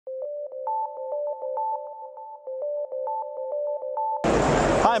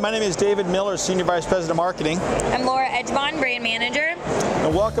Hi, my name is David Miller, Senior Vice President of Marketing. I'm Laura Edgebon, Brand Manager.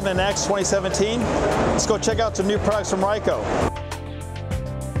 And welcome to NACS 2017. Let's go check out some new products from Ryko.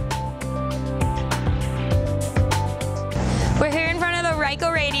 We're here in front of the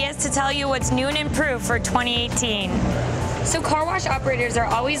Ryko Radius to tell you what's new and improved for 2018. So car wash operators are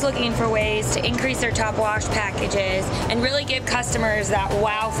always looking for ways to increase their top wash packages and really give customers that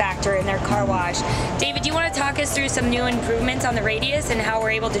wow factor in their car wash. David, do you want to talk us through some new improvements on the Radius and how we're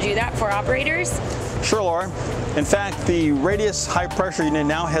able to do that for operators? Sure, Laura. In fact, the Radius high pressure unit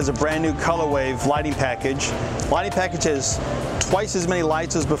now has a brand new color wave lighting package. Lighting package has twice as many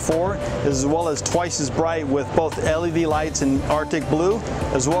lights as before, as well as twice as bright with both LED lights in Arctic blue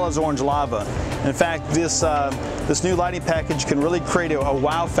as well as orange lava. In fact, this new lighting package can really create a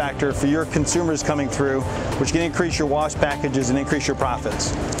wow factor for your consumers coming through, which can increase your wash packages and increase your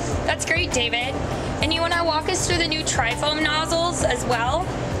profits. That's great, David. And you want to walk us through the new tri-foam nozzles as well?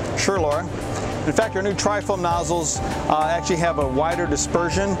 Sure, Laura. In fact, our new tri-foam nozzles actually have a wider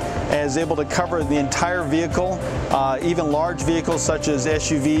dispersion and is able to cover the entire vehicle, even large vehicles such as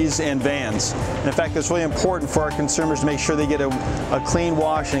SUVs and vans. And in fact, it's really important for our consumers to make sure they get a clean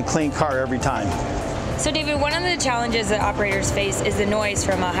wash and a clean car every time. So David, one of the challenges that operators face is the noise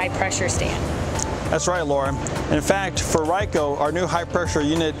from a high pressure stand. That's right, Laura. In fact, for Ryko, our new high pressure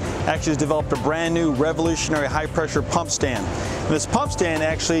unit actually has developed a brand new revolutionary high pressure pump stand. And this pump stand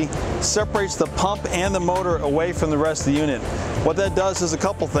actually separates the pump and the motor away from the rest of the unit. What that does is a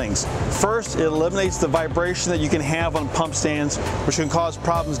couple things. First, it eliminates the vibration that you can have on pump stands, which can cause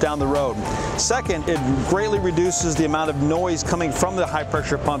problems down the road. Second, it greatly reduces the amount of noise coming from the high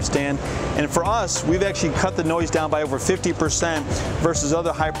pressure pump stand. And for us, we've actually cut the noise down by over 50% versus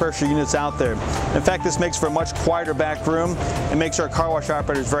other high pressure units out there. In fact, this makes for a much quieter back room and makes our car wash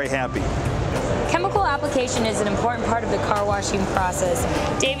operators very happy. Chemical application is an important part of the car washing process.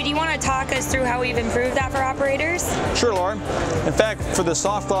 David, you want to talk us through how we've improved that for operators? Sure, Laura. In fact, for the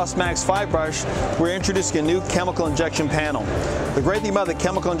Soft Gloss Max 5 brush, we're introducing a new chemical injection panel. The great thing about the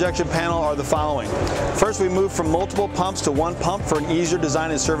chemical injection panel are the following. First, we moved from multiple pumps to one pump for an easier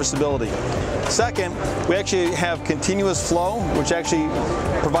design and serviceability. Second, we actually have continuous flow, which actually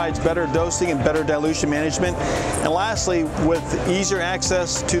provides better dosing and better dilution management. And lastly, with easier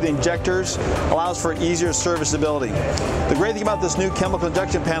access to the injectors, allows for easier serviceability. The great thing about this new chemical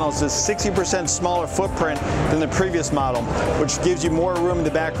injection panel is it's 60% smaller footprint than the previous model, which gives you more room in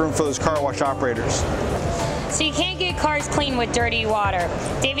the back room for those car wash operators. So you can't get cars clean with dirty water.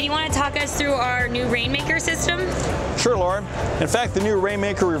 David, you want to talk us through our new Rainmaker system? Sure, Laura. In fact, the new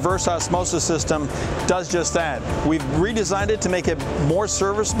Rainmaker reverse osmosis system does just that. We've redesigned it to make it more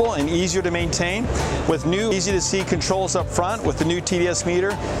serviceable and easier to maintain with new easy-to-see controls up front with the new TDS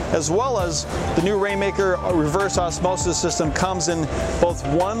meter, as well as the new Rainmaker reverse osmosis system comes in both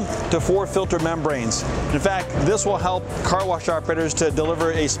 1 to 4 filter membranes. In fact, this will help car wash operators to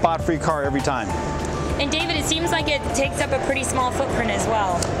deliver a spot-free car every time. And David, it seems like it takes up a pretty small footprint as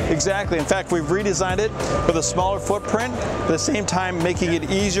well. Exactly. In fact, we've redesigned it with a smaller footprint, at the same time making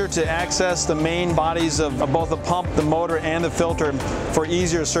it easier to access the main bodies of both the pump, the motor, and the filter for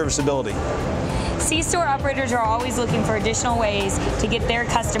easier serviceability. C-store operators are always looking for additional ways to get their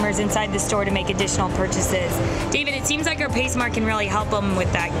customers inside the store to make additional purchases. David, it seems like our PaySmart can really help them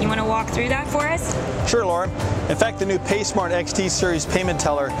with that. You want to walk through that for us? Sure, Laura. In fact, the new PaySmart XT Series payment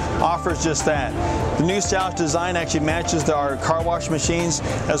teller offers just that. The new stylish design actually matches our car wash machines,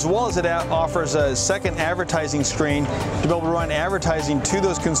 as well as it offers a second advertising screen to be able to run advertising to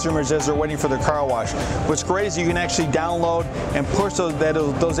those consumers as they're waiting for their car wash. What's great is you can actually download and push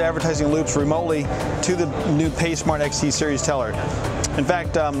those advertising loops remotely to the new PaySmart XT Series teller. In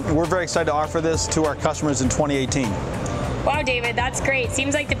fact, we're very excited to offer this to our customers in 2018. Wow, David, that's great.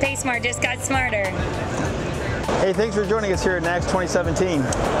 Seems like the PaySmart just got smarter. Hey, thanks for joining us here at NACS 2017.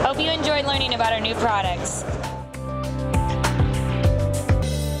 Hope you enjoyed learning about our new products.